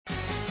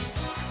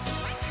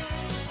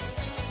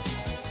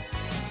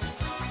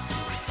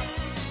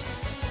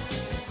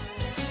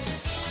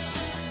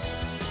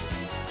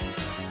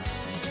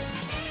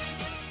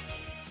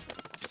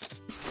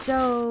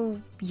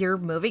So, you're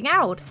moving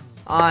out?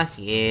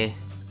 Yeah.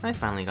 I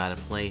finally got a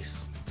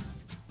place.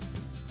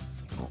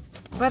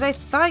 But I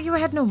thought you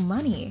had no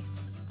money.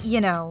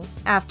 You know,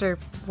 after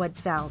what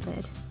Val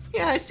did.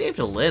 Yeah, I saved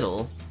a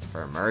little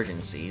for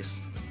emergencies.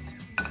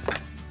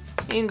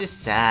 And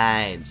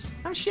besides,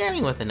 I'm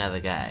sharing with another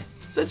guy,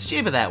 so it's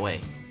cheaper that way.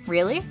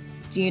 Really?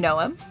 Do you know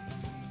him?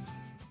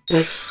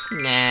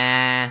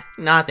 Nah,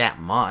 not that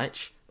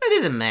much. It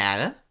doesn't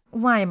matter.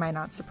 Why am I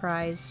not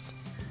surprised?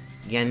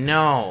 You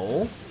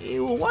know,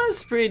 it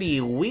was pretty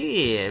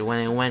weird when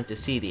I went to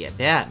see the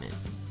apartment.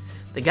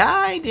 The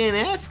guy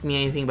didn't ask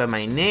me anything but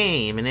my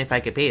name and if I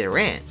could pay the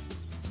rent.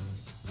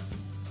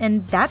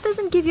 And that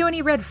doesn't give you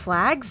any red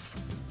flags?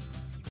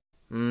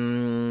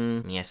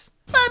 Yes.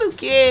 But who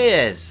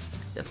cares?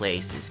 The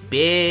place is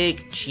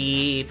big,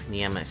 cheap,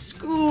 near my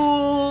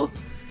school,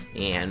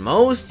 and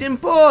most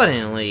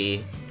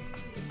importantly,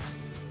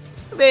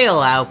 they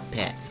allow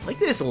pets, like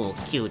this little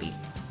cutie.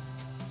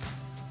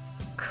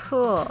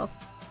 Cool.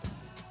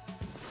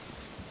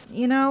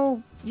 You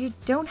know, you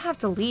don't have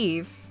to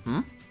leave.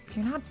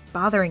 You're not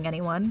bothering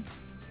anyone.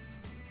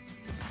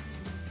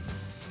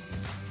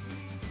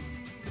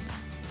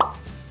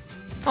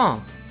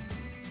 Oh.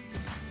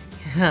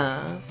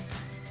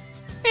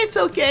 It's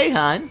okay,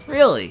 hon.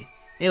 Really.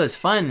 It was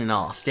fun and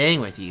all staying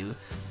with you,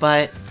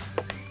 but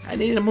I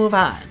need to move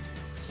on.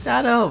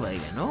 Start over, you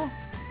know?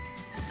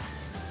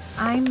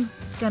 I'm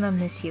gonna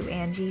miss you,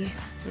 Angie.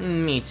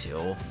 Me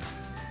too.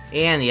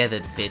 And the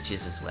other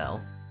bitches as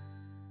well.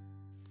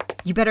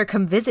 You better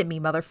come visit me,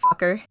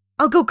 motherfucker.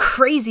 I'll go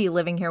crazy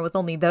living here with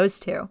only those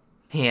two.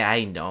 Yeah,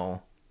 I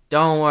know.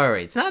 Don't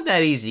worry, it's not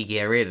that easy to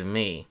get rid of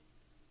me.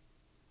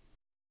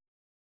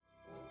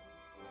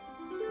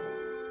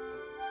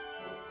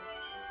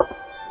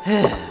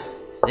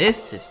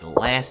 This is the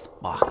last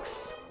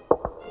box.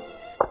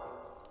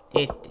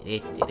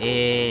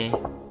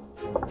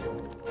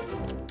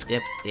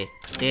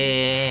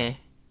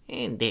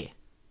 And there.